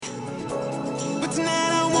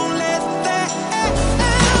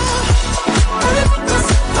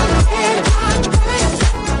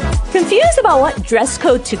know dress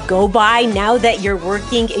code to go by now that you're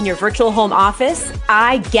working in your virtual home office?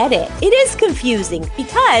 I get it. It is confusing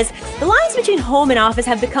because the lines between home and office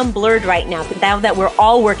have become blurred right now that we're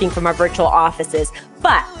all working from our virtual offices.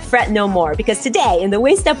 But fret no more, because today in the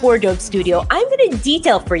Waist Up Wardrobe Studio, I'm going to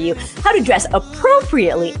detail for you how to dress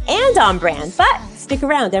appropriately and on brand. But stick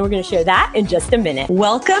around and we're going to share that in just a minute.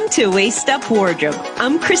 Welcome to Waist Up Wardrobe.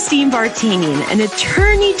 I'm Christine Vartanian, an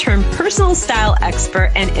attorney turned personal style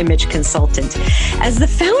expert and image consultant. As the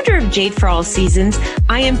founder of Jade for All Seasons,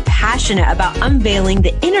 I am passionate about unveiling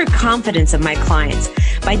the inner confidence of my clients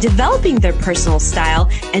by developing their personal style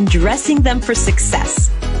and dressing them for success.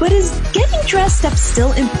 But is getting dressed up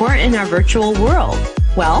still important in our virtual world?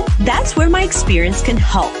 Well, that's where my experience can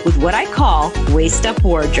help with what I call Waist Up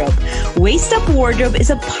Wardrobe. Waist Up Wardrobe is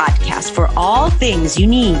a podcast for all things you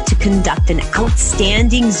need to conduct an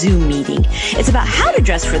outstanding Zoom meeting. It's about how to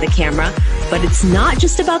dress for the camera, but it's not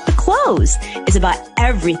just about the clothes. It's about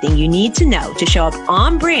everything you need to know to show up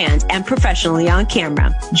on brand and professionally on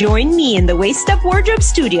camera. Join me in the Waist Up Wardrobe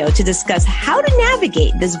Studio to discuss how to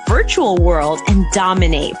navigate this virtual world and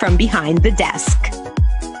dominate from behind the desk.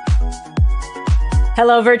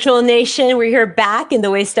 Hello, Virtual Nation. We're here back in the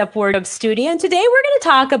Waist Up Wardrobe Studio, and today we're going to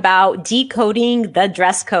talk about decoding the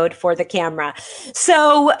dress code for the camera.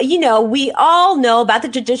 So, we all know about the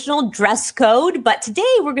traditional dress code, but today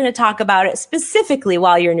we're going to talk about it specifically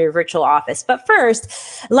while you're in your virtual office. But first,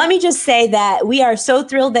 let me just say that we are so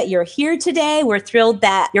thrilled that you're here today. We're thrilled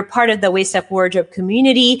that you're part of the Waist Up Wardrobe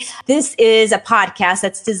community. This is a podcast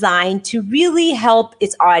that's designed to really help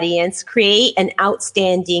its audience create an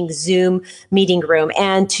outstanding Zoom meeting room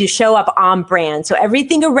and to show up on brand. So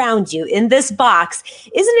everything around you in this box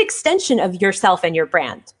is an extension of yourself and your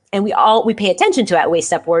brand. And we pay attention to at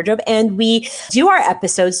Waist Up Wardrobe, and we do our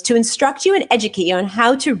episodes to instruct you and educate you on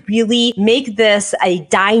how to really make this a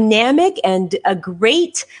dynamic and a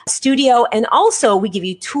great studio. And also we give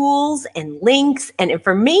you tools and links and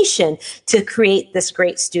information to create this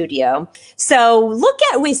great studio. So look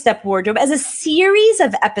at Waist Up Wardrobe as a series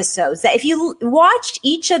of episodes that if you watched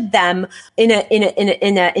each of them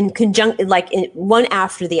in conjunction, like in one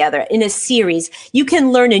after the other in a series, you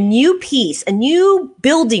can learn a new piece, a new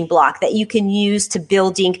building block that you can use to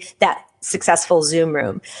building that successful Zoom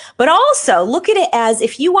room. But also look at it as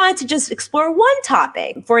if you want to just explore one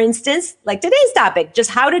topic, for instance, like today's topic, just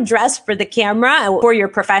how to dress for the camera and for your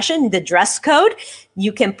profession, the dress code.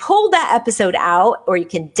 You can pull that episode out, or you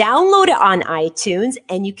can download it on iTunes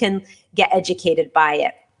and you can get educated by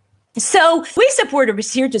it. So Waist Up Wardrobe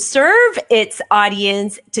is here to serve its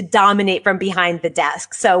audience to dominate from behind the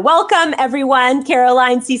desk. So welcome everyone.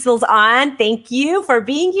 Caroline Cecil's on. Thank you for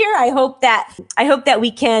being here. I hope that we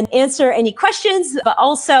can answer any questions, but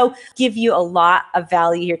also give you a lot of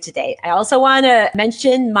value here today. I also want to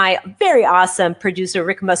mention my very awesome producer,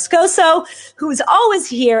 Rick Moscoso, who's always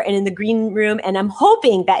here and in the green room. And I'm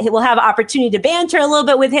hoping that we'll have an opportunity to banter a little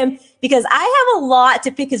bit with him, because I have a lot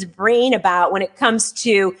to pick his brain about when it comes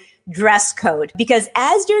to dress code, because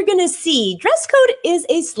as you're going to see, dress code is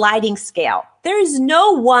a sliding scale. There is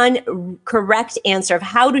no one correct answer of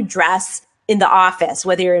how to dress in the office,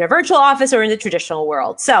 whether you're in a virtual office or in the traditional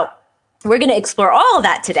world. So we're going to explore all of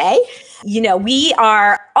that today. We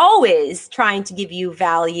are always trying to give you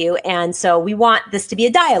value. And so we want this to be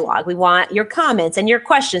a dialogue. We want your comments and your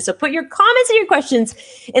questions. So put your comments and your questions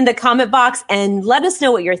in the comment box and let us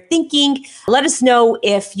know what you're thinking. Let us know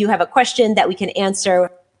if you have a question that we can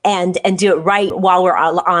answer and do it right while we're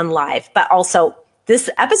on live. But also, this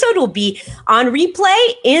episode will be on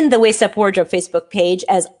replay in the Waist Up Wardrobe Facebook page,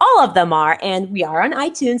 as all of them are. And we are on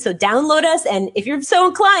iTunes, so download us. And if you're so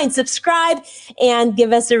inclined, subscribe and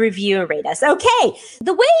give us a review and rate us. Okay,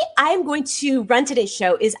 the way I'm going to run today's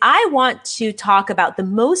show is I want to talk about the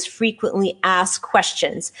most frequently asked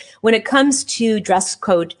questions when it comes to dress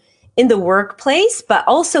code in the workplace, but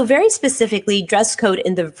also very specifically dress code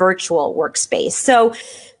in the virtual workspace. So,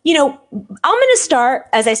 I'm going to start,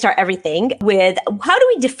 as I start everything, with how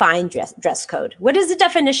do we define dress code? What is the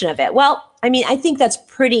definition of it? Well, I think that's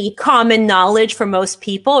pretty common knowledge for most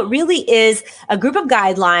people. It really is a group of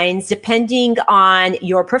guidelines, depending on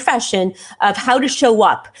your profession, of how to show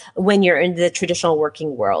up when you're in the traditional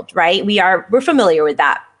working world, right? We're familiar with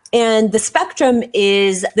that. And the spectrum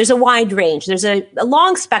there's a wide range. There's a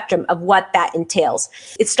long spectrum of what that entails.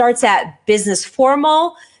 It starts at business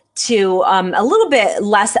formal to a little bit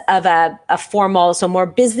less of a formal, so more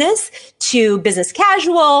business, to business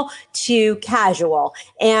casual, to casual.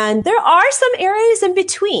 And there are some areas in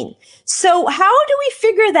between. So how do we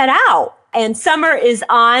figure that out? And Summer is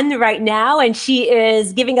on right now, and she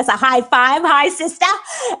is giving us a high five. Hi, sister.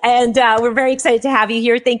 And we're very excited to have you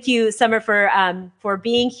here. Thank you, Summer, for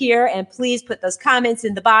being here. And please put those comments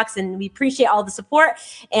in the box. And we appreciate all the support.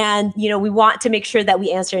 And, we want to make sure that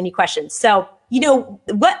we answer any questions. So,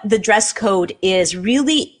 what the dress code is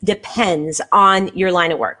really depends on your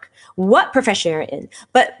line of work, what profession you're in.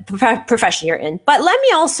 But let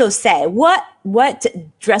me also say what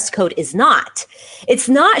dress code is not. It's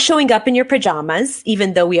not showing up in your pajamas,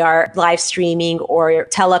 even though we are live streaming or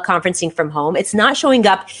teleconferencing from home. It's not showing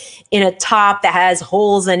up in a top that has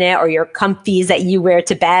holes in it or your comfies that you wear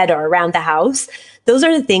to bed or around the house. Those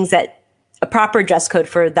are the things that a proper dress code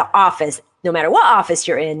for the office, no matter what office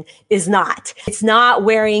you're in, is not. It's not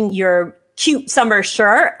wearing your cute summer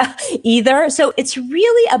shirt either. So it's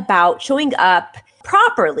really about showing up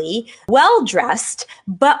properly, well-dressed,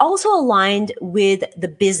 but also aligned with the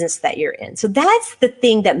business that you're in. So that's the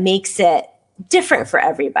thing that makes it different for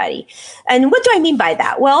everybody. And what do I mean by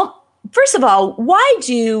that? Well, first of all,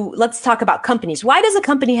 let's talk about companies. Why does a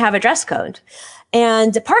company have a dress code?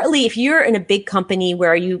 And partly if you're in a big company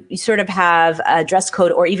where you sort of have a dress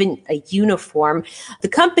code or even a uniform, the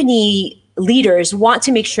company leaders want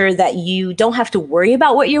to make sure that you don't have to worry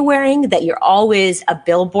about what you're wearing, that you're always a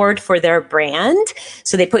billboard for their brand.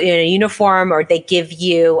 So they put you in a uniform or they give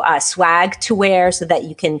you swag to wear so that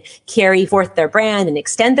you can carry forth their brand and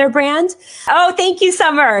extend their brand. Oh, thank you,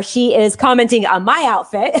 Summer. She is commenting on my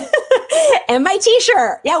outfit and my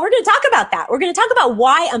t-shirt. Yeah, we're going to talk about that. We're going to talk about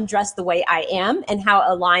why I'm dressed the way I am and how it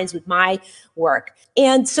aligns with my work.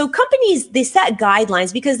 And so companies, they set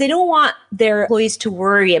guidelines because they don't want their employees to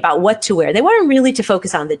worry about what to wear. They want them really to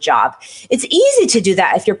focus on the job. It's easy to do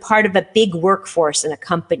that if you're part of a big workforce in a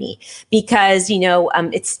company because,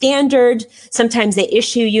 it's standard. Sometimes they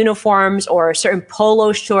issue uniforms or certain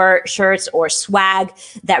polo shirts or swag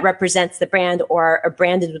that represents the brand or are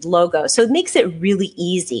branded with logos. So it makes it really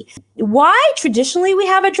easy. Why traditionally we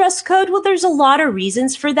have a dress code? Well, there's a lot of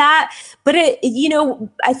reasons for that. But,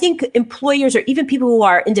 I think employers or even people who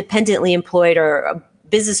are independently employed or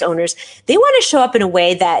business owners, they want to show up in a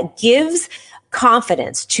way that gives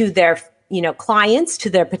confidence to their clients, to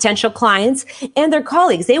their potential clients and their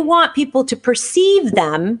colleagues. They want people to perceive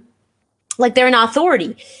them like they're an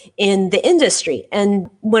authority in the industry. And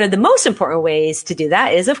one of the most important ways to do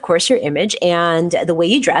that is, of course, your image, and the way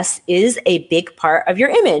you dress is a big part of your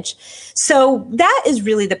image. So that is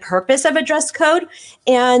really the purpose of a dress code.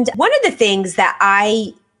 And one of the things that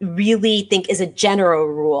I really think is a general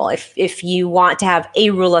rule, if you want to have a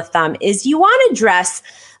rule of thumb, is you want to dress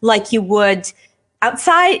like you would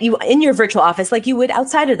in your virtual office, like you would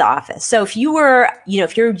outside of the office. So if you were,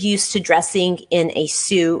 if you're used to dressing in a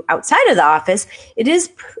suit outside of the office, it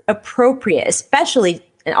is appropriate, especially,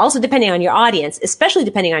 and also depending on your audience,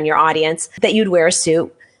 that you'd wear a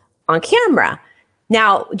suit on camera.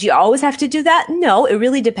 Now, do you always have to do that? No, it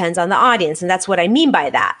really depends on the audience. And that's what I mean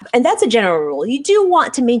by that. And that's a general rule. You do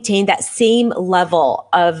want to maintain that same level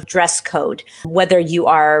of dress code, whether you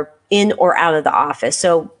are in or out of the office.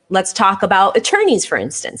 So let's talk about attorneys, for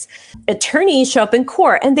instance. Attorneys show up in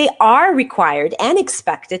court and they are required and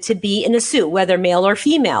expected to be in a suit, whether male or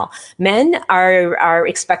female. Men are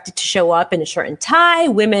expected to show up in a shirt and tie.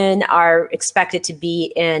 Women are expected to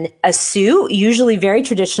be in a suit, usually very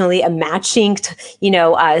traditionally a matching,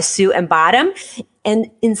 suit and bottom.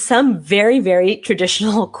 And in some very, very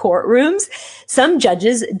traditional courtrooms, some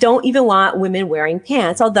judges don't even want women wearing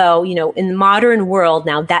pants. Although, in the modern world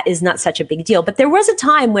now, that is not such a big deal. But there was a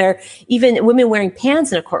time where even women wearing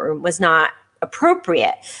pants in a courtroom was not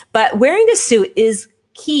appropriate. But wearing a suit is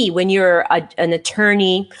key when you're an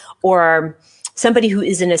attorney or somebody who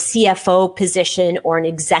is in a CFO position or an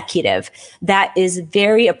executive. That is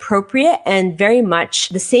very appropriate and very much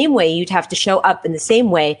the same way you'd have to show up in the same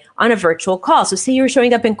way on a virtual call. So say you're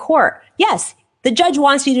showing up in court. Yes, the judge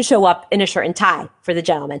wants you to show up in a shirt and tie for the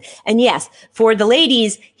gentleman. And yes, for the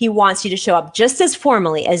ladies, he wants you to show up just as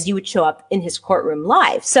formally as you would show up in his courtroom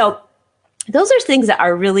live. So those are things that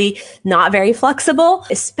are really not very flexible,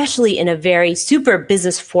 especially in a very super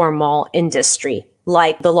business formal industry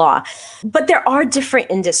like the law. But there are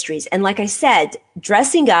different industries. And like I said,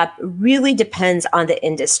 dressing up really depends on the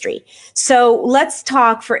industry. So let's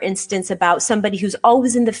talk, for instance, about somebody who's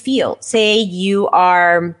always in the field. Say you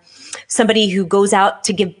are somebody who goes out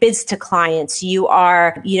to give bids to clients. You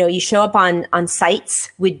are, you show up on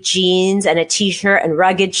sites with jeans and a t-shirt and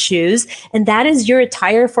rugged shoes, and that is your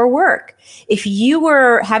attire for work. If you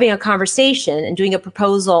were having a conversation and doing a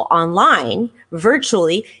proposal online,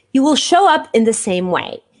 virtually, you will show up in the same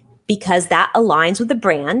way because that aligns with the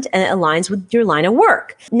brand and it aligns with your line of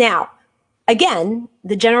work. Now, again,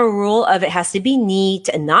 the general rule of it has to be neat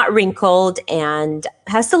and not wrinkled and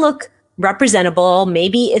has to look representable.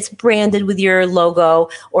 Maybe it's branded with your logo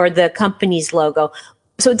or the company's logo.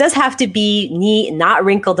 So it does have to be neat, not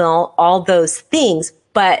wrinkled, and all those things.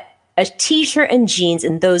 But a t-shirt and jeans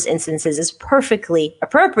in those instances is perfectly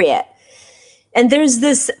appropriate. And there's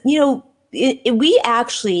this, we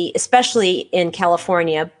actually, especially in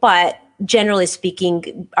California, but generally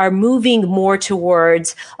speaking, are moving more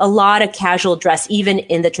towards a lot of casual dress, even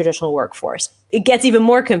in the traditional workforce. It gets even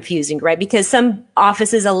more confusing, right? Because some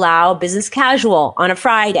offices allow business casual on a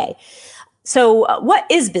Friday. So what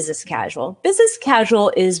is business casual? Business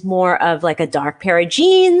casual is more of like a dark pair of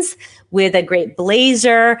jeans with a great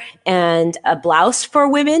blazer and a blouse for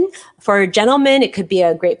women. For gentlemen, it could be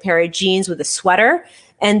a great pair of jeans with a sweater.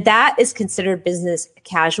 And that is considered business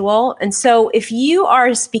casual. And so if you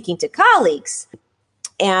are speaking to colleagues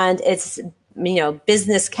and it's,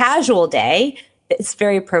 business casual day, it's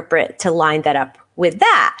very appropriate to line that up with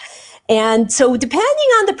that. And so depending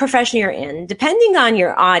on the profession you're in, depending on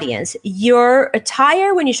your audience, your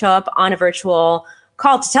attire when you show up on a virtual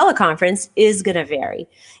call to teleconference is going to vary.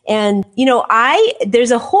 And,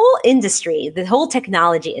 there's a whole industry, the whole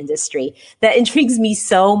technology industry that intrigues me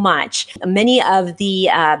so much. Many of the,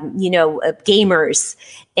 gamers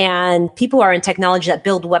and people who are in technology that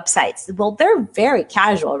build websites, well, they're very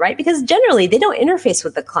casual, right? Because generally they don't interface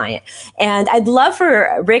with the client. And I'd love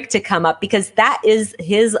for Rick to come up because that is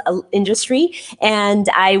his industry. And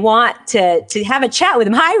I want to have a chat with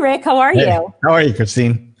him. Hi, Rick. How are you? How are you,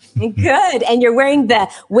 Christine? Good. And you're wearing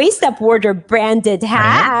the Waist Up Wardrobe branded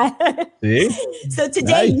hat. See? So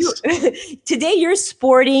today today you're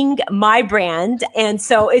sporting my brand. And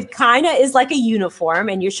so it kind of is like a uniform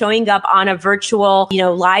and you're showing up on a virtual,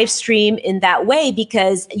 live stream in that way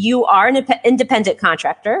because you are an independent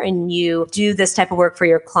contractor and you do this type of work for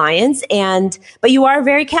your clients. But you are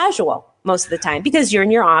very casual most of the time because you're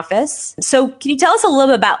in your office. So can you tell us a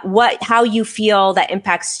little bit about how you feel that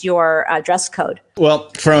impacts your dress code?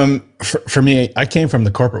 Well, for me, I came from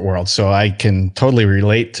the corporate world, so I can totally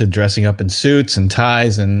relate to dressing up in suits and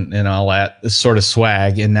ties and all that sort of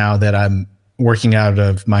swag. And now that I'm working out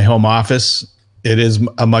of my home office, it is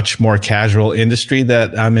a much more casual industry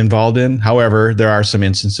that I'm involved in. However, there are some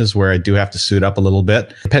instances where I do have to suit up a little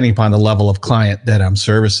bit, depending upon the level of client that I'm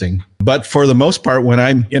servicing. But for the most part, when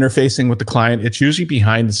I'm interfacing with the client, it's usually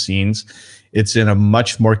behind the scenes. It's in a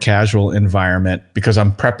much more casual environment because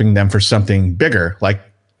I'm prepping them for something bigger. Like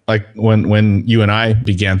when you and I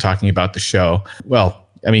began talking about the show. Well,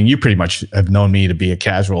 you pretty much have known me to be a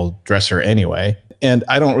casual dresser anyway. And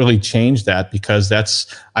I don't really change that because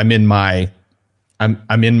I'm in my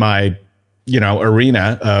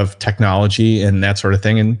arena of technology and that sort of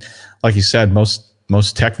thing. And like you said, most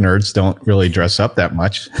tech nerds don't really dress up that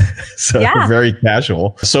much. So they're very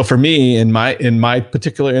casual. So for me, in my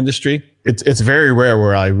particular industry, it's very rare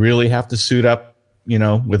where I really have to suit up,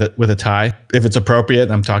 with a tie. If it's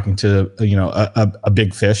appropriate, I'm talking to, a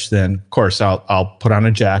big fish, then of course I'll put on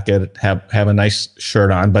a jacket, have a nice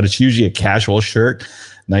shirt on, but it's usually a casual shirt,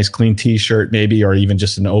 nice clean t-shirt maybe, or even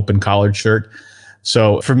just an open collared shirt.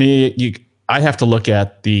 So for me, I have to look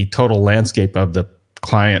at the total landscape of the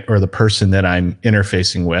client or the person that I'm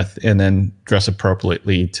interfacing with and then dress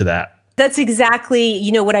appropriately to that. That's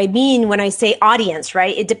exactly, what I mean when I say audience,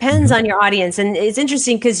 right? It depends on your audience. And it's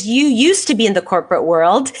interesting because you used to be in the corporate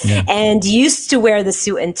world and used to wear the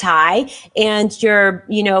suit and tie, and your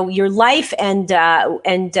life and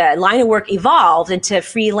line of work evolved into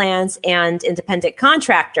freelance and independent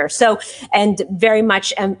contractor. So, and very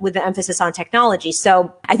much with the emphasis on technology.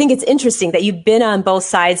 So I think it's interesting that you've been on both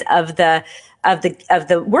sides of the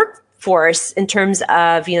workforce in terms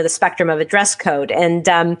of, the spectrum of a dress code. And,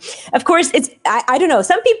 of course I don't know,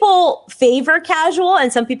 some people favor casual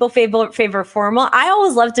and some people favor formal. I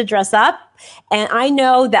always love to dress up. And I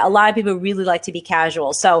know that a lot of people really like to be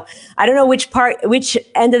casual. So I don't know which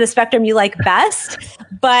end of the spectrum you like best,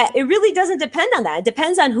 but it really doesn't depend on that. It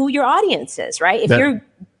depends on who your audience is, right? If you're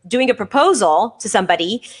doing a proposal to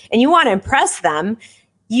somebody and you want to impress them,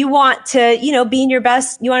 you want to, be in your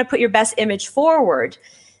best, you want to put your best image forward.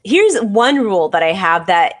 Here's one rule that I have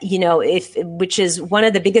that, which is one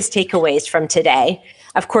of the biggest takeaways from today.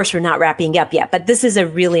 Of course, we're not wrapping up yet, but this is a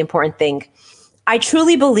really important thing. I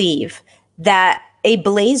truly believe that a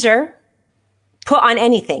blazer put on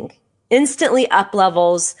anything instantly up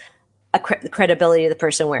levels the credibility of the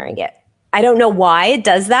person wearing it. I don't know why it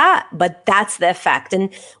does that, but that's the effect.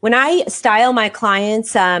 And when I style my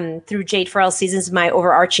clients through Jade for All Seasons, my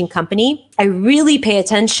overarching company, I really pay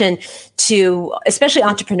attention to, especially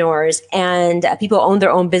entrepreneurs and people who own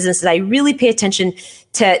their own businesses. I really pay attention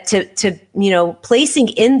to placing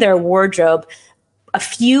in their wardrobe a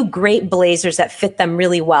few great blazers that fit them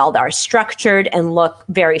really well, that are structured and look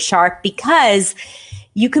very sharp, because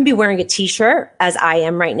you can be wearing a t-shirt, as I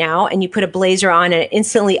am right now, and you put a blazer on and it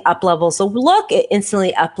instantly up levels the look. It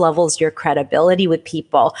instantly up levels your credibility with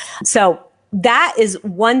people. So that is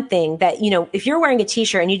one thing that, if you're wearing a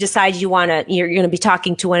t-shirt and you decide you're going to be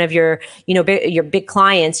talking to one of your big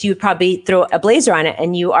clients, you would probably throw a blazer on it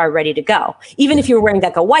and you are ready to go. Even if you're wearing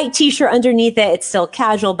like a white t-shirt underneath it, it's still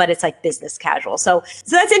casual, but it's like business casual. So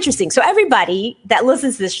that's interesting. So everybody that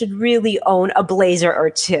listens to this should really own a blazer or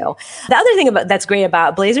two. The other thing that's great about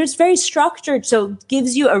a blazer, it's very structured. So it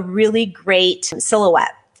gives you a really great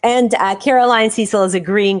silhouette. And Caroline Cecil is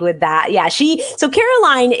agreeing with that. Yeah, so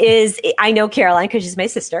Caroline I know Caroline because she's my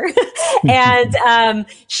sister. And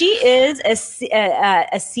she is a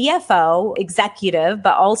CFO executive,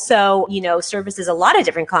 but also, services a lot of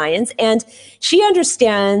different clients. And she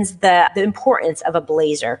understands the importance of a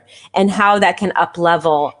blazer and how that can up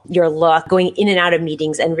level your look, going in and out of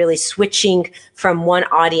meetings and really switching from one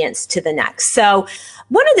audience to the next. So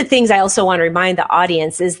one of the things I also want to remind the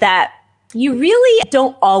audience is that you really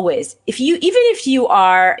don't always, even if you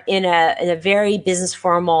are in a very business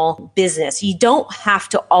formal business, you don't have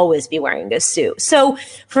to always be wearing a suit. So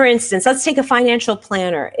for instance, let's take a financial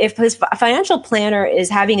planner. If a financial planner is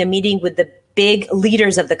having a meeting with the big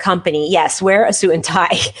leaders of the company, yes, wear a suit and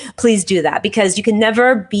tie. Please do that, because you can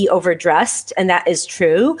never be overdressed. And that is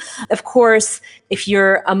true. Of course, if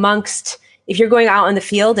you're going out in the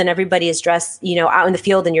field and everybody is dressed, out in the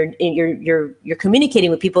field, and you're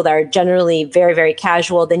communicating with people that are generally very, very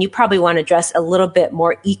casual, then you probably want to dress a little bit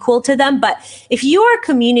more equal to them. But if you are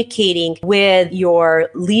communicating with your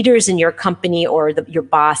leaders in your company or your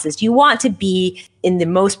bosses, you want to be in the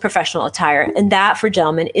most professional attire. And that for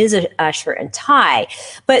gentlemen is a shirt and tie.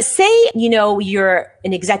 But say, you're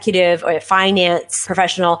an executive or a finance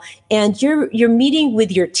professional and you're meeting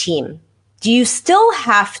with your team. Do you still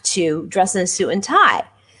have to dress in a suit and tie?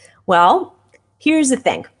 Well, here's the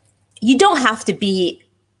thing. You don't have to be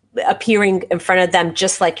appearing in front of them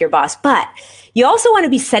just like your boss, but you also want to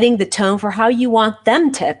be setting the tone for how you want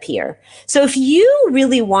them to appear. So if you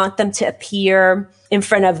really want them to appear in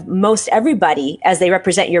front of most everybody as they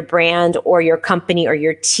represent your brand or your company or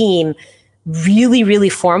your team really, really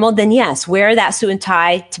formal, then yes, wear that suit and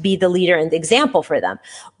tie to be the leader and the example for them.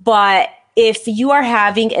 But if you are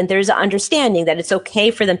and there's an understanding that it's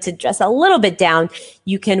okay for them to dress a little bit down,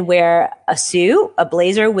 you can wear a suit, a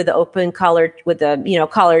blazer with an open collar, with a,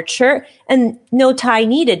 collared shirt, and no tie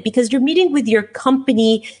needed, because you're meeting with your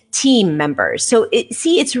company team members. So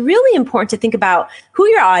it's really important to think about who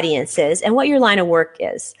your audience is and what your line of work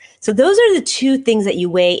is. So those are the two things that you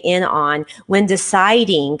weigh in on when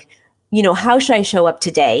deciding, how should I show up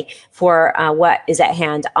today for what is at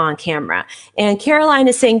hand on camera? And Caroline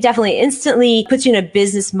is saying definitely instantly puts you in a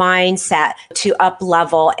business mindset to up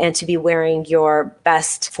level and to be wearing your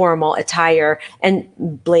best formal attire and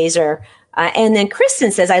blazer. And then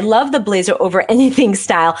Kristen says, I love the blazer over anything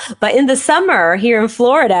style, but in the summer here in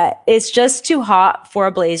Florida, it's just too hot for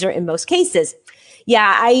a blazer in most cases.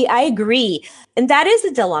 Yeah, I agree. And that is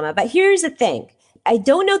a dilemma. But here's the thing. I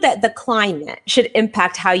don't know that the climate should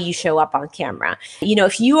impact how you show up on camera.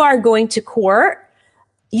 If you are going to court,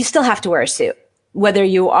 you still have to wear a suit. Whether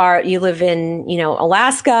you live in,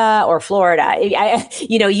 Alaska or Florida,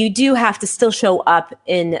 you do have to still show up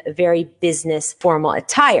in very business formal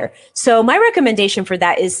attire. So my recommendation for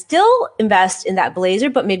that is still invest in that blazer,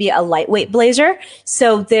 but maybe a lightweight blazer.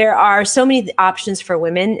 So there are so many options for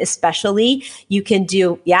women, especially. You can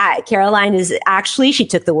do, Caroline she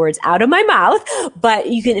took the words out of my mouth, but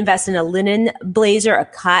you can invest in a linen blazer, a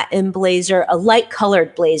cotton blazer, a light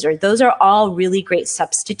colored blazer. Those are all really great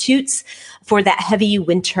substitutes for that heavy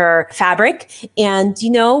winter fabric. And,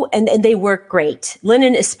 and they work great.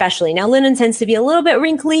 Linen especially. Now, linen tends to be a little bit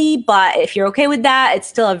wrinkly, but if you're okay with that, it's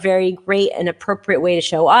still a very great and appropriate way to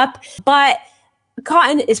show up. But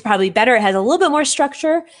cotton is probably better. It has a little bit more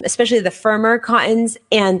structure, especially the firmer cottons,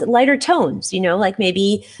 and lighter tones, like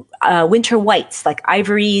maybe winter whites, like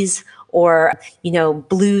ivories, or,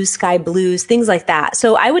 blues, sky blues, things like that.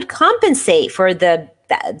 So I would compensate for the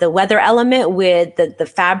weather element with the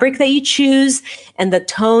fabric that you choose and the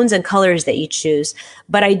tones and colors that you choose.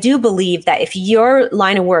 But I do believe that if your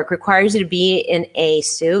line of work requires you to be in a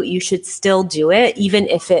suit, you should still do it, even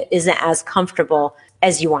if it isn't as comfortable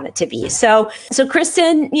as you want it to be. So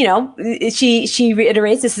Kristen, she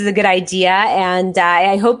reiterates this is a good idea, and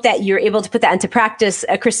I hope that you're able to put that into practice,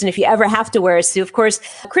 Kristen. If you ever have to wear a suit, of course,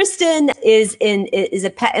 Kristen is a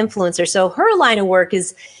pet influencer, so her line of work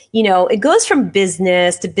is, it goes from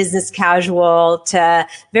business to business casual to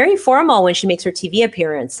very formal when she makes her TV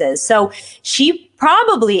appearances. So she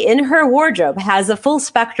probably in her wardrobe has a full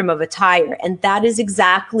spectrum of attire. And that is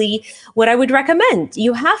exactly what I would recommend.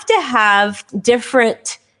 You have to have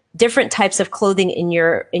different types of clothing in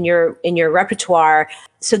your repertoire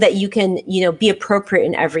so that you can, be appropriate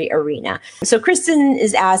in every arena. So Kristen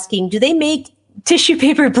is asking, do they make tissue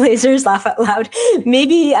paper blazers? Laugh out loud.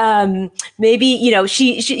 Maybe,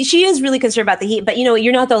 she is really concerned about the heat, but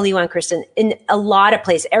you're not the only one, Kristen. In a lot of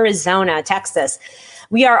places, Arizona, Texas,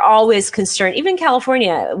 we are always concerned, even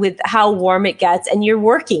California, with how warm it gets, and you're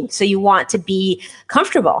working, so you want to be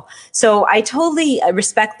comfortable. So I totally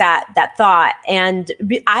respect that thought, and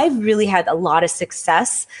I've really had a lot of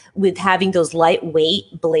success with having those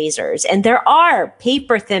lightweight blazers. And there are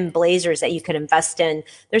paper thin blazers that you can invest in.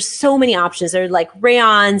 There's so many options. They're like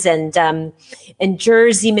rayons and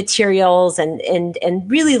jersey materials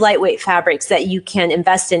and really lightweight fabrics that you can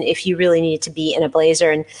invest in if you really need to be in a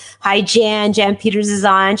blazer. And hi, Jan Peters is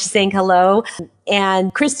on. She's saying hello.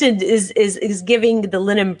 And Kristen is giving the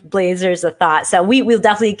linen blazers a thought. So we'll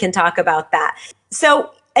definitely can talk about that.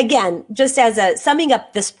 So again, just as a summing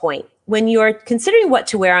up this point, when you're considering what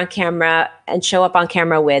to wear on camera and show up on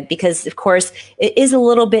camera with, because of course it is a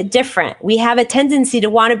little bit different. We have a tendency to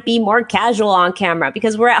want to be more casual on camera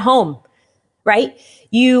because we're at home, right?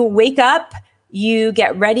 You wake up, you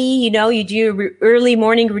get ready, you do your early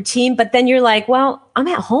morning routine, but then you're like, well, I'm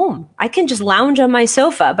at home. I can just lounge on my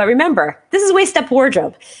sofa. But remember, this is Waist Up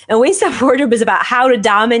Wardrobe. And Waist Up Wardrobe is about how to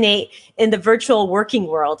dominate in the virtual working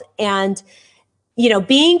world. And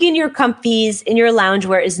being in your comfies, in your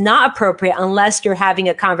loungewear is not appropriate unless you're having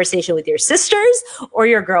a conversation with your sisters or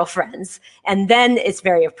your girlfriends. And then it's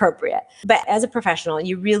very appropriate. But as a professional,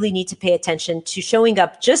 you really need to pay attention to showing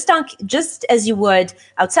up just as you would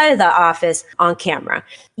outside of the office on camera.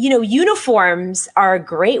 Uniforms are a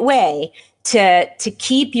great way to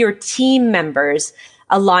keep your team members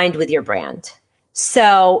aligned with your brand.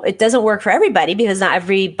 So it doesn't work for everybody because not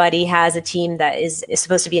everybody has a team that is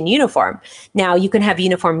supposed to be in uniform. Now you can have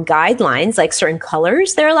uniform guidelines, like certain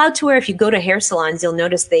colors they're allowed to wear. If you go to hair salons, you'll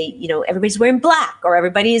notice everybody's wearing black or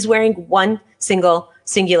everybody is wearing one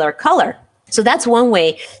singular color. So that's one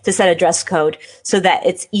way to set a dress code so that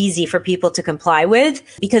it's easy for people to comply with.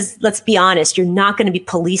 Because let's be honest, you're not going to be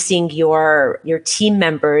policing your team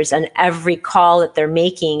members on every call that they're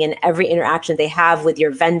making and every interaction they have with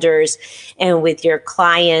your vendors and with your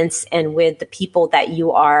clients and with the people that you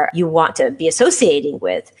want to be associating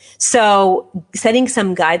with. So setting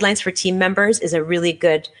some guidelines for team members is a really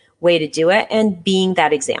good way to do it, and being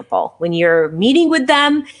that example. When you're meeting with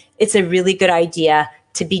them, it's a really good idea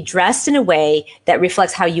to be dressed in a way that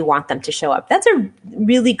reflects how you want them to show up. That's a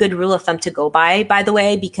really good rule of thumb to go by the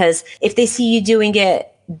way, because if they see you doing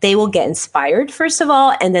it, they will get inspired, first of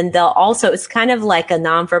all. And then it's kind of like a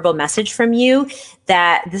nonverbal message from you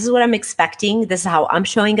that this is what I'm expecting. This is how I'm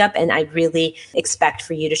showing up. And I really expect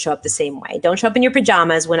for you to show up the same way. Don't show up in your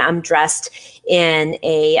pajamas when I'm dressed in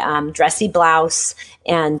a dressy blouse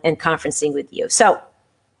and conferencing with you. So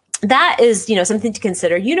that is, something to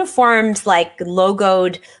consider. Uniforms like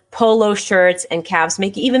logoed polo shirts and caps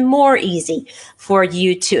make it even more easy for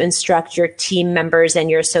you to instruct your team members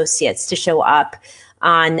and your associates to show up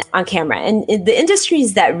on camera. And the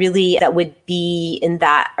industries that would be in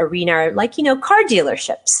that arena are like, car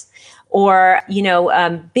dealerships or,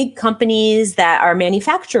 big companies that are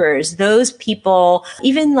manufacturers, those people,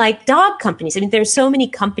 even like dog companies. I mean, there's so many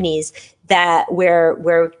companies that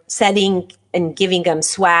we're setting and giving them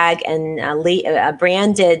swag and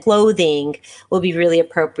branded clothing will be really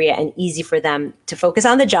appropriate and easy for them to focus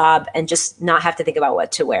on the job and just not have to think about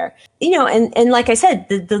what to wear. And like I said,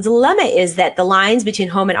 the dilemma is that the lines between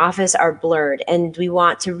home and office are blurred, and we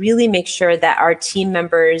want to really make sure that our team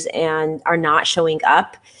members are not showing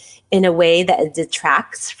up in a way that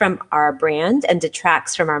detracts from our brand and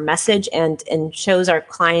detracts from our message and shows our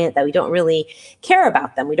client that we don't really care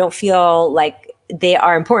about them. We don't feel like they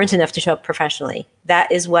are important enough to show up professionally.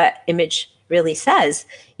 That is what image really says.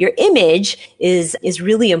 Your image is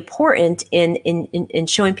really important in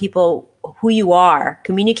showing people who you are,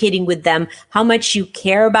 communicating with them, how much you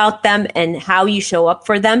care about them, and how you show up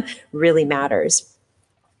for them really matters.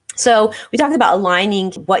 So we talked about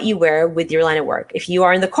aligning what you wear with your line of work. If you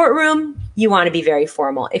are in the courtroom, you want to be very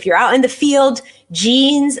formal. If you're out in the field,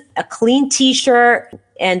 jeans, a clean t-shirt,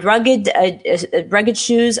 and rugged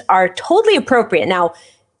shoes are totally appropriate. Now,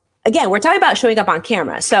 again, we're talking about showing up on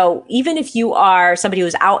camera. So even if you are somebody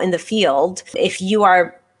who's out in the field, if you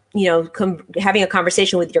are, having a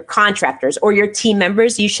conversation with your contractors or your team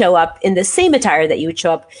members, you show up in the same attire that you would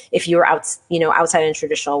show up if you were outside in the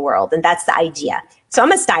traditional world. And that's the idea. So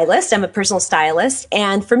I'm a stylist. I'm a personal stylist.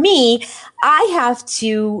 And for me, I have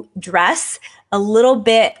to dress a little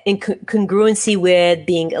bit in congruency with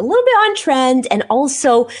being a little bit on trend and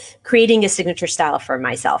also creating a signature style for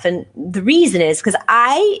myself. And the reason is because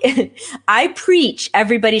I preach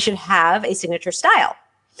everybody should have a signature style.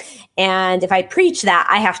 And if I preach that,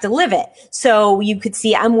 I have to live it. So you could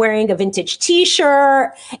see I'm wearing a vintage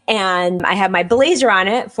t-shirt and I have my blazer on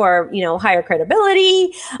it for, higher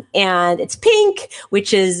credibility. And it's pink,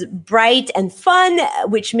 which is bright and fun,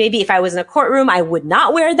 which maybe if I was in a courtroom, I would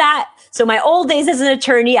not wear that. So my old days as an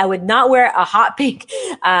attorney, I would not wear a hot pink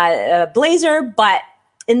blazer, but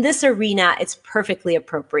in this arena, it's perfectly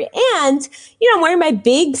appropriate. And, I'm wearing my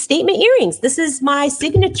big statement earrings. This is my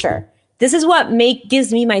signature. This is what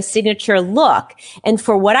gives me my signature look. And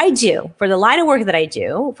for what I do, for the line of work that I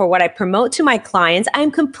do, for what I promote to my clients,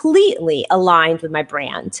 I'm completely aligned with my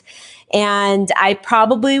brand. And I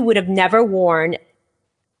probably would have never worn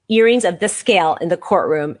earrings of this scale in the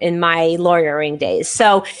courtroom in my lawyering days.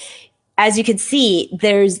 So as you can see,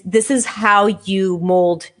 this is how you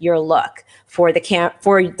mold your look for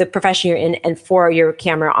the profession you're in and for your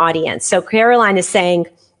camera audience. So Caroline is saying,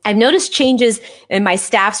 I've noticed changes in my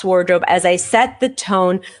staff's wardrobe as I set the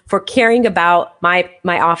tone for caring about my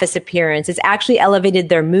office appearance. It's actually elevated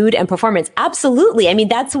their mood and performance. Absolutely. I mean,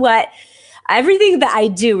 that's what everything that I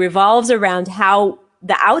do revolves around how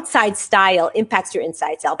the outside style impacts your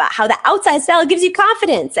inside style, about how the outside style gives you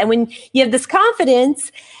confidence. And when you have this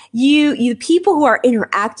confidence, you people who are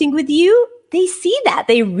interacting with you, they see that.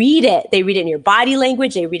 They read it. They read it in your body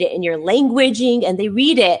language. They read it in your languaging, and they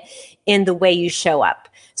read it in the way you show up.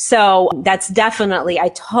 So that's definitely, I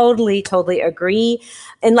totally agree.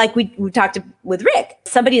 And like we talked with Rick,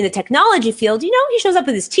 somebody in the technology field, he shows up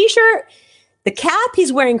with his t-shirt, the cap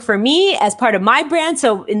he's wearing for me as part of my brand.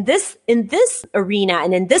 So in this arena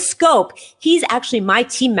and in this scope, he's actually my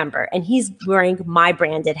team member and he's wearing my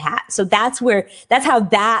branded hat. So that's how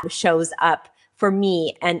that shows up for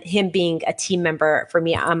me, and him being a team member for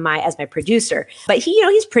me as my producer. But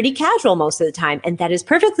he's pretty casual most of the time, and that is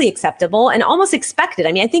perfectly acceptable and almost expected.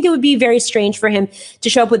 I mean, I think it would be very strange for him to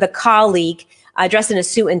show up with a colleague dressed in a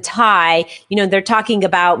suit and tie. They're talking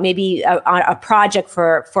about maybe a project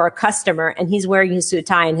for a customer, and he's wearing his suit and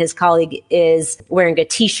tie, and his colleague is wearing a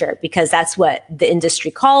t-shirt because that's what the industry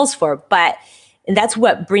calls for. And that's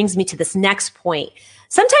what brings me to this next point.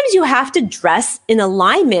 Sometimes you have to dress in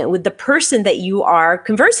alignment with the person that you are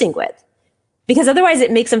conversing with, because otherwise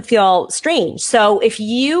it makes them feel strange. So if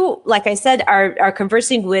you, like I said, are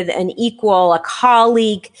conversing with an equal, a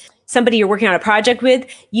colleague, somebody you're working on a project with,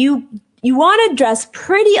 you want to dress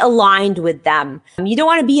pretty aligned with them. You don't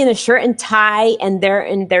want to be in a shirt and tie and they're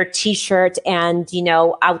in their t-shirt and,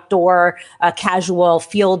 outdoor casual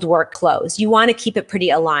field work clothes. You want to keep it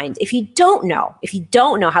pretty aligned. If you don't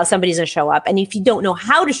know how somebody's going to show up, and if you don't know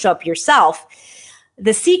how to show up yourself,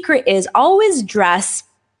 the secret is always dress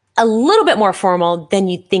a little bit more formal than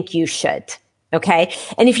you think you should. Okay.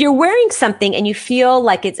 And if you're wearing something and you feel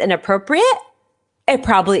like it's inappropriate, it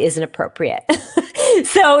probably isn't appropriate.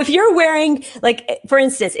 So if you're wearing, like, for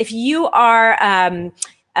instance, if you are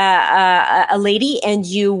a lady and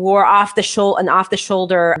you wore an off the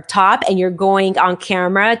shoulder top and you're going on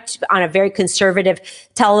camera on a very conservative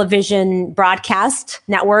television broadcast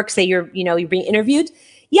network, say you're being interviewed.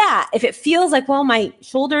 Yeah. If it feels like, well, my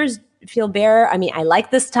shoulders feel bare. I mean, I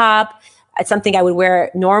like this top. It's something I would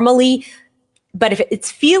wear normally, but if it's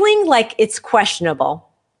feeling like it's questionable,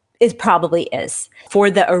 it probably is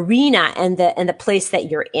for the arena and the place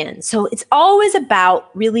that you're in. So it's always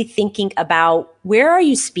about really thinking about where are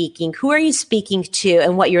you speaking, who are you speaking to,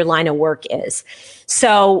 and what your line of work is.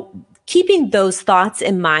 So keeping those thoughts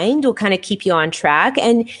in mind will kind of keep you on track.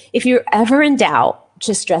 And if you're ever in doubt,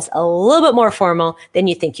 just dress a little bit more formal than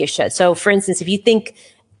you think you should. So for instance, if you think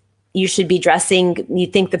you should be dressing, you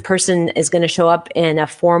think the person is going to show up in a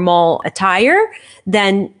formal attire,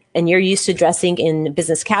 and you're used to dressing in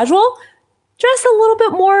business casual, dress a little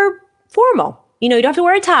bit more formal. You don't have to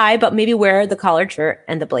wear a tie, but maybe wear the collared shirt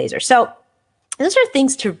and the blazer. So those are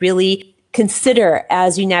things to really consider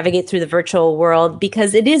as you navigate through the virtual world,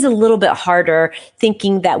 because it is a little bit harder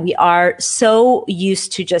thinking that we are so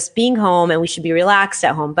used to just being home and we should be relaxed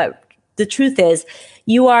at home. But the truth is,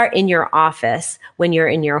 You are in your office when you're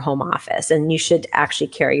in your home office, and you should actually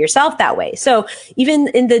carry yourself that way. So even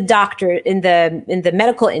in the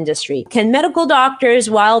medical industry, can medical doctors,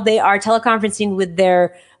 while they are teleconferencing with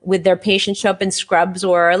their patients, show up in scrubs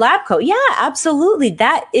or a lab coat? Yeah, absolutely.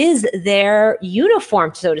 That is their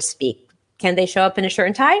uniform, so to speak. Can they show up in a shirt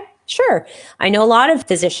and tie? Sure. I know a lot of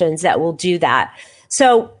physicians that will do that.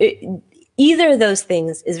 So either of those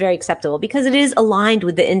things is very acceptable because it is aligned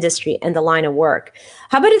with the industry and the line of work.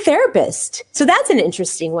 How about a therapist? So that's an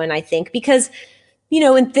interesting one, I think, because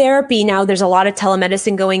in therapy now, there's a lot of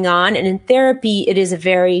telemedicine going on. And in therapy, it is a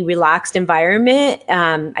very relaxed environment.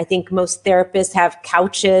 I think most therapists have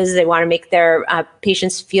couches. They want to make their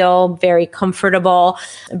patients feel very comfortable.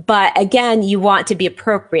 But again, you want to be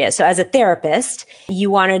appropriate. So as a therapist, you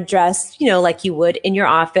want to dress, like you would in your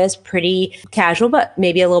office, pretty casual, but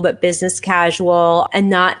maybe a little bit business casual, and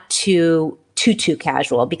not too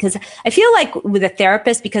casual. Because I feel like with a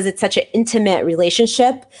therapist, because it's such an intimate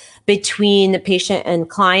relationship between the patient and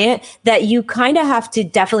client, that you kind of have to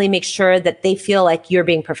definitely make sure that they feel like you're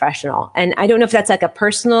being professional. And I don't know if that's like a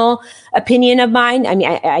personal opinion of mine. I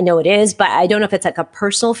mean, I know it is, but I don't know if it's like a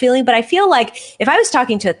personal feeling. But I feel like if I was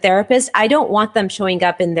talking to a therapist, I don't want them showing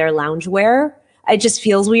up in their loungewear. It just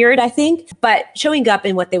feels weird, I think. But showing up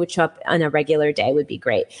in what they would show up on a regular day would be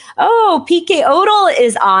great. Oh, PK Odell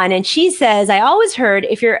is on, and she says, I always heard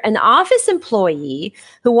if you're an office employee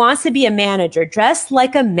who wants to be a manager, dress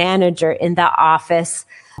like a manager in the office.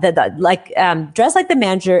 Dress like the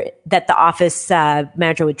manager that the office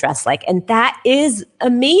manager would dress like. And that is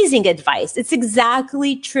amazing advice. It's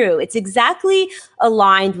exactly true. It's exactly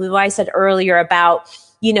aligned with what I said earlier about,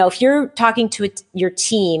 if you're talking to your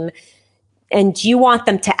team, and you want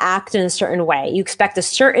them to act in a certain way, you expect a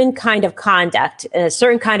certain kind of conduct and a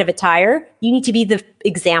certain kind of attire, you need to be the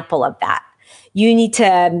example of that. You need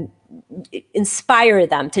to inspire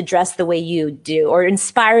them to dress the way you do, or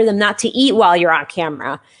inspire them not to eat while you're on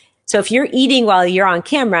camera. So if you're eating while you're on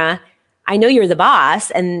camera, I know you're the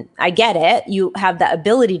boss and I get it. You have the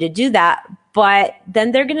ability to do that, but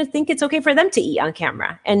then they're going to think it's okay for them to eat on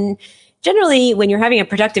camera. And generally, when you're having a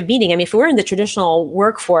productive meeting, I mean, if we're in the traditional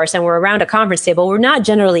workforce and we're around a conference table, we're not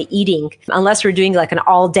generally eating unless we're doing like an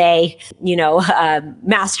all day,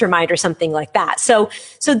 mastermind or something like that. So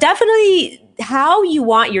definitely how you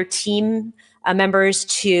want your team members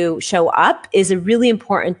to show up is a really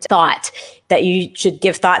important thought that you should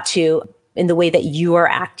give thought to in the way that you are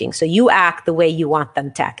acting. So you act the way you want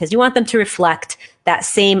them to act, because you want them to reflect that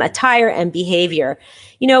same attire and behavior.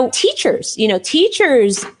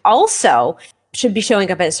 Teachers also should be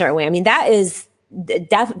showing up in a certain way. I mean, that's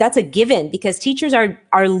a given, because teachers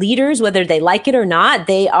are leaders, whether they like it or not.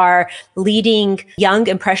 They are leading young,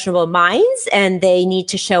 impressionable minds, and they need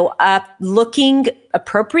to show up looking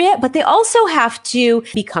appropriate, but they also have to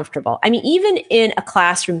be comfortable. I mean, even in a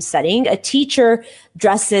classroom setting, a teacher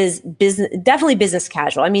dresses definitely business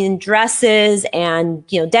casual. I mean, dresses and,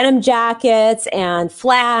 denim jackets and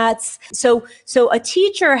flats. So a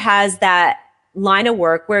teacher has that line of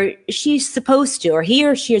work where she's supposed to, or he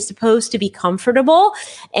or she is supposed to be comfortable.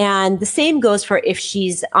 And the same goes for if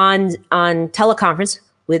she's on teleconference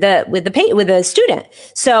with a student.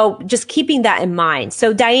 So just keeping that in mind.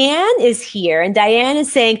 So Diane is here, and Diane is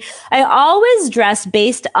saying, I always dress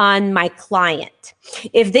based on my client.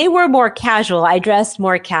 If they were more casual, I dressed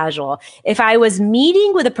more casual. If I was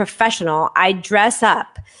meeting with a professional, I dress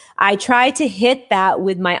up. I try to hit that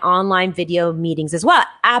with my online video meetings as well.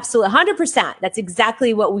 Absolutely. 100%. That's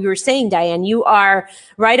exactly what we were saying, Diane. You are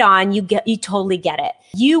right on. You totally get it.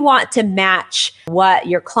 You want to match what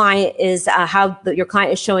your client is, how your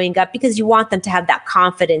client is showing up, because you want them to have that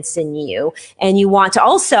confidence in you. And you want to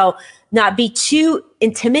also not be too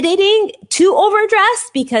intimidating, too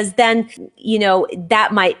overdressed, because then, that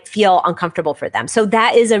might feel uncomfortable for them. So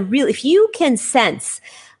that is if you can sense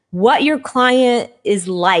what your client is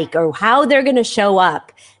like or how they're going to show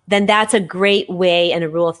up, then that's a great way and a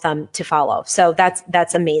rule of thumb to follow. So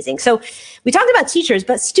that's amazing. So we talked about teachers,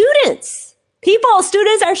 but students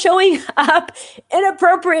are showing up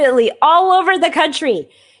inappropriately all over the country.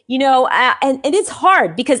 And it's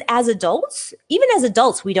hard because even as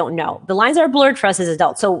adults, we don't know. The lines are blurred for us as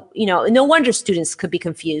adults. So, no wonder students could be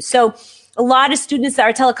confused. So a lot of students that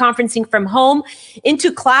are teleconferencing from home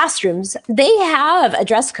into classrooms, they have a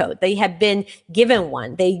dress code. They have been given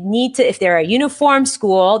one. They need to, if they're a uniform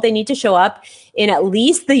school, they need to show up in at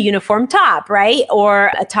least the uniform top, right?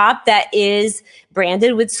 Or a top that is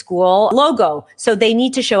branded with school logo. So they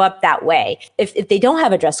need to show up that way. If they don't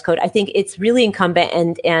have a dress code, I think it's really incumbent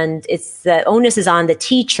and it's the onus is on the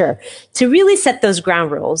teacher to really set those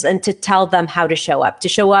ground rules and to tell them how to show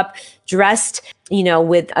up dressed,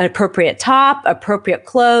 with an appropriate top, appropriate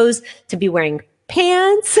clothes, to be wearing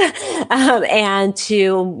pants, and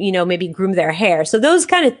to, maybe groom their hair. So those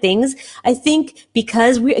kind of things, I think,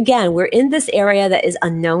 because we're in this area that is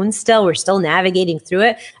unknown still, we're still navigating through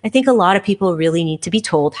it. I think a lot of people really need to be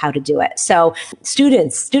told how to do it. So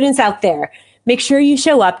students out there, make sure you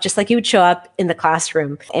show up just like you would show up in the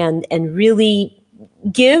classroom, and really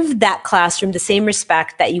give that classroom the same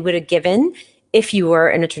respect that you would have given if you were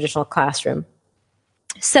in a traditional classroom.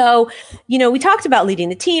 So, we talked about leading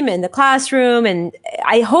the team in the classroom, and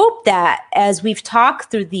I hope that as we've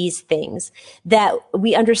talked through these things, that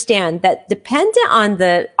we understand that dependent on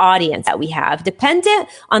the audience that we have, dependent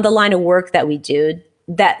on the line of work that we do,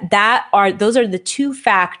 those are the two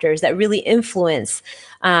factors that really influence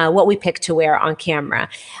what we pick to wear on camera.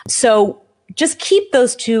 So just keep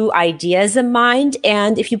those two ideas in mind.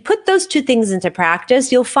 And if you put those two things into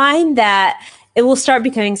practice, you'll find that it will start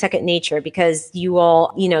becoming second nature, because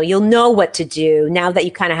you'll know what to do now that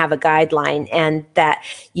you kind of have a guideline and that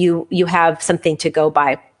you have something to go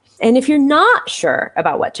by. And if you're not sure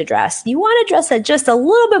about what to dress, you want to dress it just a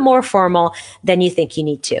little bit more formal than you think you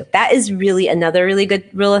need to. That is really another really good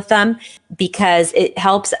rule of thumb, because it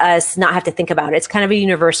helps us not have to think about it. It's kind of a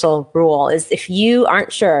universal rule, is if you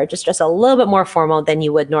aren't sure, just dress a little bit more formal than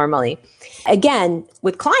you would normally. Again,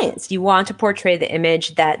 with clients, you want to portray the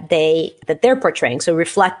image that they're portraying. So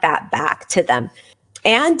reflect that back to them.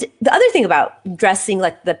 And the other thing about dressing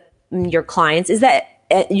like your clients is that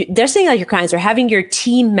they're saying like your clients, or having your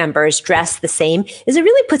team members dress the same, is it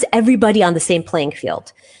really puts everybody on the same playing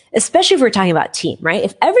field, especially if we're talking about team, right?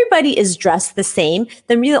 If everybody is dressed the same,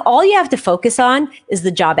 then really all you have to focus on is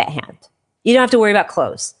the job at hand. You don't have to worry about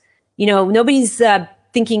clothes. Nobody's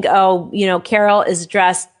thinking, Carol is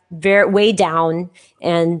dressed way down,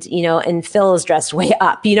 and Phil is dressed way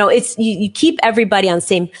up. It's you keep everybody on the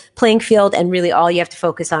same playing field, and really all you have to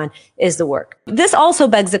focus on is the work. This also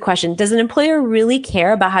begs the question, does an employer really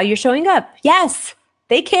care about how you're showing up? Yes,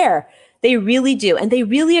 they care. They really do. And they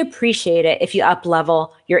really appreciate it if you up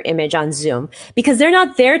level your image on Zoom, because they're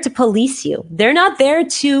not there to police you. They're not there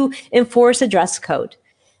to enforce a dress code.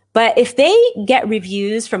 But if they get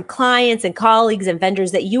reviews from clients and colleagues and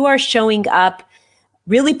vendors that you are showing up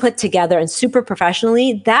really put together and super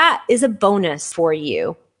professionally, that is a bonus for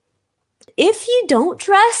you. If you don't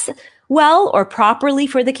dress well or properly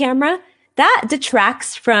for the camera, that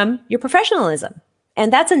detracts from your professionalism.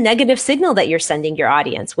 And that's a negative signal that you're sending your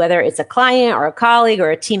audience, whether it's a client or a colleague or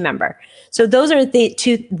a team member. So those are the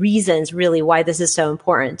two reasons really why this is so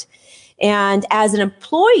important. And as an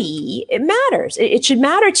employee, it matters. It should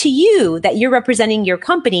matter to you that you're representing your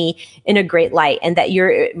company in a great light, and that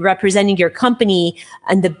you're representing your company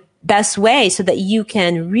in the best way, so that you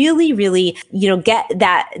can really, really, get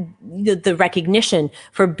the recognition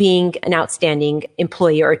for being an outstanding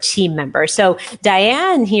employee or team member. So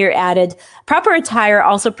Diane here added, proper attire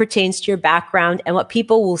also pertains to your background and what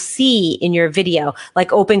people will see in your video,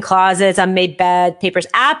 like open closets, unmade bed, papers.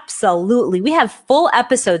 Absolutely. We have full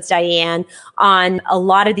episodes, Diane, on a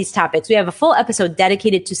lot of these topics. We have a full episode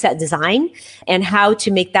dedicated to set design and how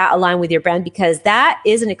to make that align with your brand, because that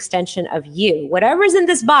is an extension of you. Whatever's in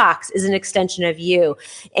this box is an extension of you.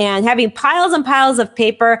 And having piles and piles of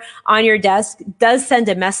paper on your desk does send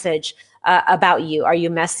a message about you. Are you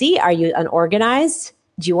messy? Are you unorganized?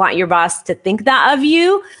 Do you want your boss to think that of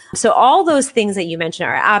you? So all those things that you mentioned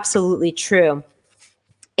are absolutely true.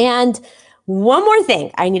 And one more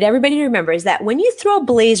thing I need everybody to remember is that when you throw a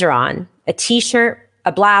blazer on, a t-shirt,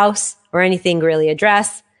 a blouse, or anything really, a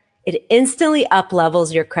dress, it instantly up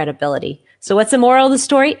levels your credibility. So what's the moral of the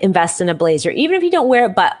story? Invest in a blazer, even if you don't wear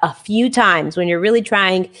it but a few times, when you're really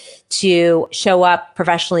trying to show up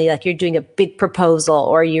professionally, like you're doing a big proposal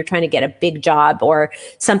or you're trying to get a big job or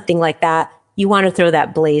something like that. You want to throw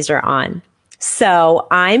that blazer on. So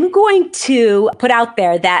I'm going to put out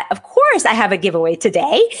there that, of course, I have a giveaway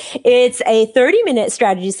today. It's a 30-minute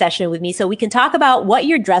strategy session with me, so we can talk about what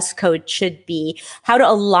your dress code should be, how to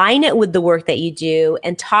align it with the work that you do,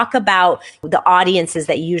 and talk about the audiences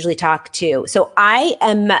that you usually talk to. So I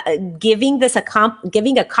am giving this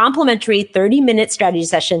giving a complimentary 30-minute strategy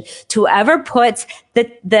session to whoever puts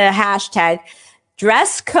the hashtag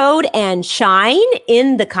dress code and shine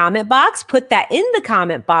in the comment box. Put that in the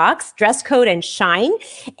comment box, dress code and shine.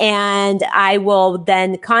 And I will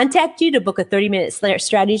then contact you to book a 30-minute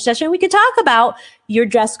strategy session. We can talk about your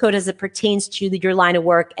dress code as it pertains to your line of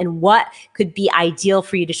work and what could be ideal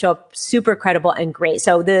for you to show up super credible and great.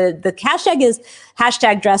 So the hashtag is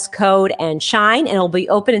hashtag dress code and shine, and it'll be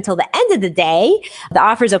open until the end of the day. The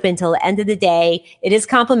offer is open until the end of the day. It is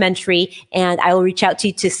complimentary, and I will reach out to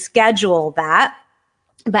you to schedule that.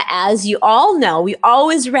 But as you all know, we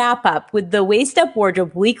always wrap up with the Waist Up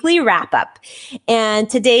Wardrobe weekly wrap up. And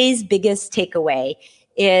today's biggest takeaway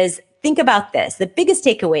is, think about this. The biggest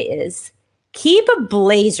takeaway is keep a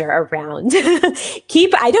blazer around.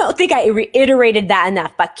 I don't think I reiterated that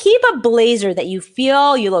enough, but keep a blazer that you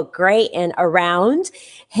feel you look great in around,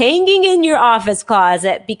 hanging in your office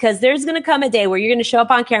closet, because there's going to come a day where you're going to show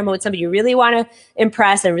up on camera with somebody you really want to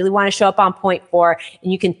impress and really want to show up on point for,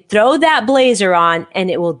 and you can throw that blazer on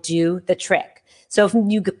and it will do the trick. So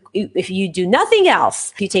if you do nothing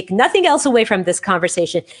else, if you take nothing else away from this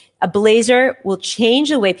conversation, a blazer will change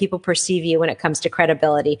the way people perceive you when it comes to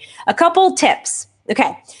credibility. A couple tips.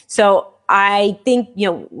 Okay. So I think,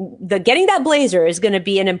 getting that blazer is going to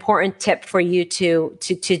be an important tip for you to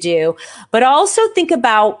do, but also think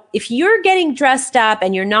about if you're getting dressed up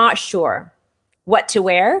and you're not sure what to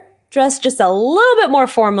wear, dress just a little bit more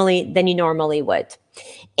formally than you normally would.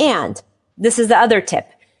 And this is the other tip.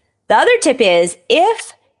 The other tip is,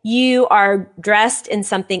 if you are dressed in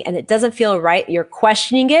something and it doesn't feel right, you're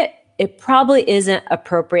questioning it, it probably isn't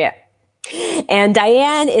appropriate. And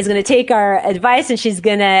Diane is going to take our advice and she's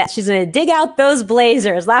going to dig out those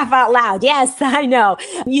blazers. Laugh out loud. Yes, I know.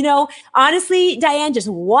 Honestly, Diane, just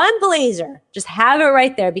one blazer, just have it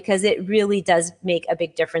right there, because it really does make a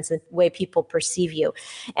big difference in the way people perceive you.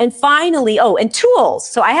 And finally, and tools.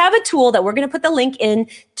 So I have a tool that we're going to put the link in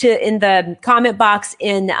the comment box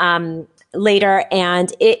later,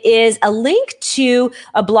 and it is a link to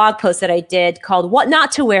a blog post that I did called "What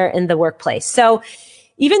Not to Wear in the Workplace." So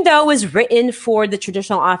even though it was written for the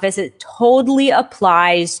traditional office, it totally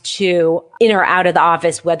applies to in or out of the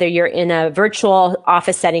office, whether you're in a virtual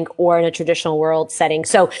office setting or in a traditional world setting.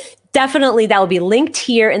 So definitely that will be linked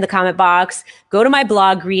here in the comment box. Go to my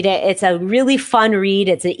blog, read it. It's a really fun read.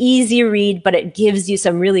 It's an easy read, but it gives you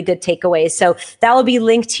some really good takeaways. So that will be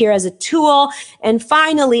linked here as a tool. And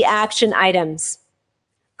finally, action items.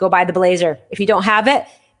 Go buy the blazer. If you don't have it,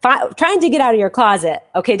 try and dig it out of your closet.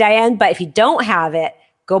 Okay, Diane? But if you don't have it,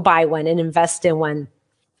 go buy one and invest in one.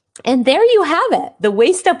 And there you have it, the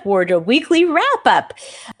Waist Up Wardrobe weekly wrap up.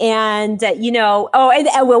 And,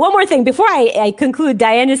 one more thing before I conclude,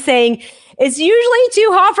 Diane is saying it's usually too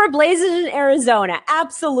hot for blazers in Arizona.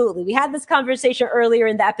 Absolutely. We had this conversation earlier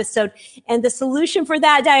in the episode. And the solution for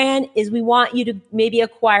that, Diane, is we want you to maybe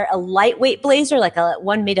acquire a lightweight blazer, like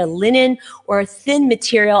one made of linen or a thin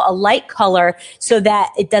material, a light color, so that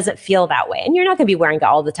it doesn't feel that way. And you're not going to be wearing it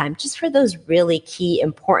all the time, just for those really key,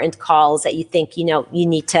 important calls that you think, you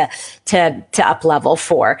need to up level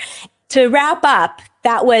for. To wrap up,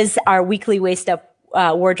 that was our weekly Waist Up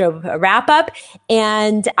wardrobe wrap up.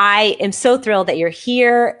 And I am so thrilled that you're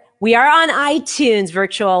here. We are on iTunes,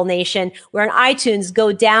 Virtual Nation. We're on iTunes.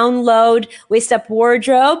 Go download Waist Up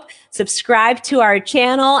Wardrobe, subscribe to our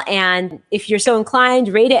channel, and if you're so inclined,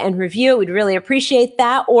 rate it and review it. We'd really appreciate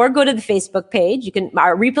that. Or go to the Facebook page.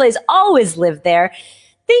 Our replays always live there.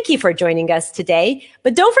 Thank you for joining us today.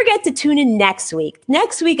 But don't forget to tune in next week.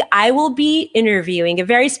 Next week, I will be interviewing a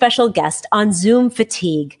very special guest on Zoom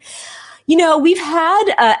fatigue. We've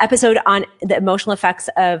had an episode on the emotional effects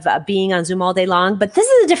of being on Zoom all day long, but this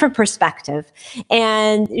is a different perspective,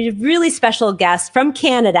 and a really special guest from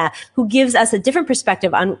Canada who gives us a different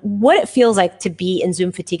perspective on what it feels like to be in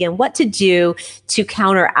Zoom fatigue and what to do to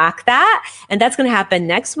counteract that. And that's going to happen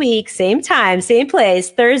next week, same time, same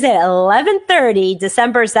place, Thursday at 11:30,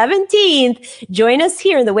 December 17th. Join us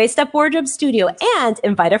here in the Waist Up Wardrobe studio and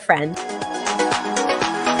invite a friend.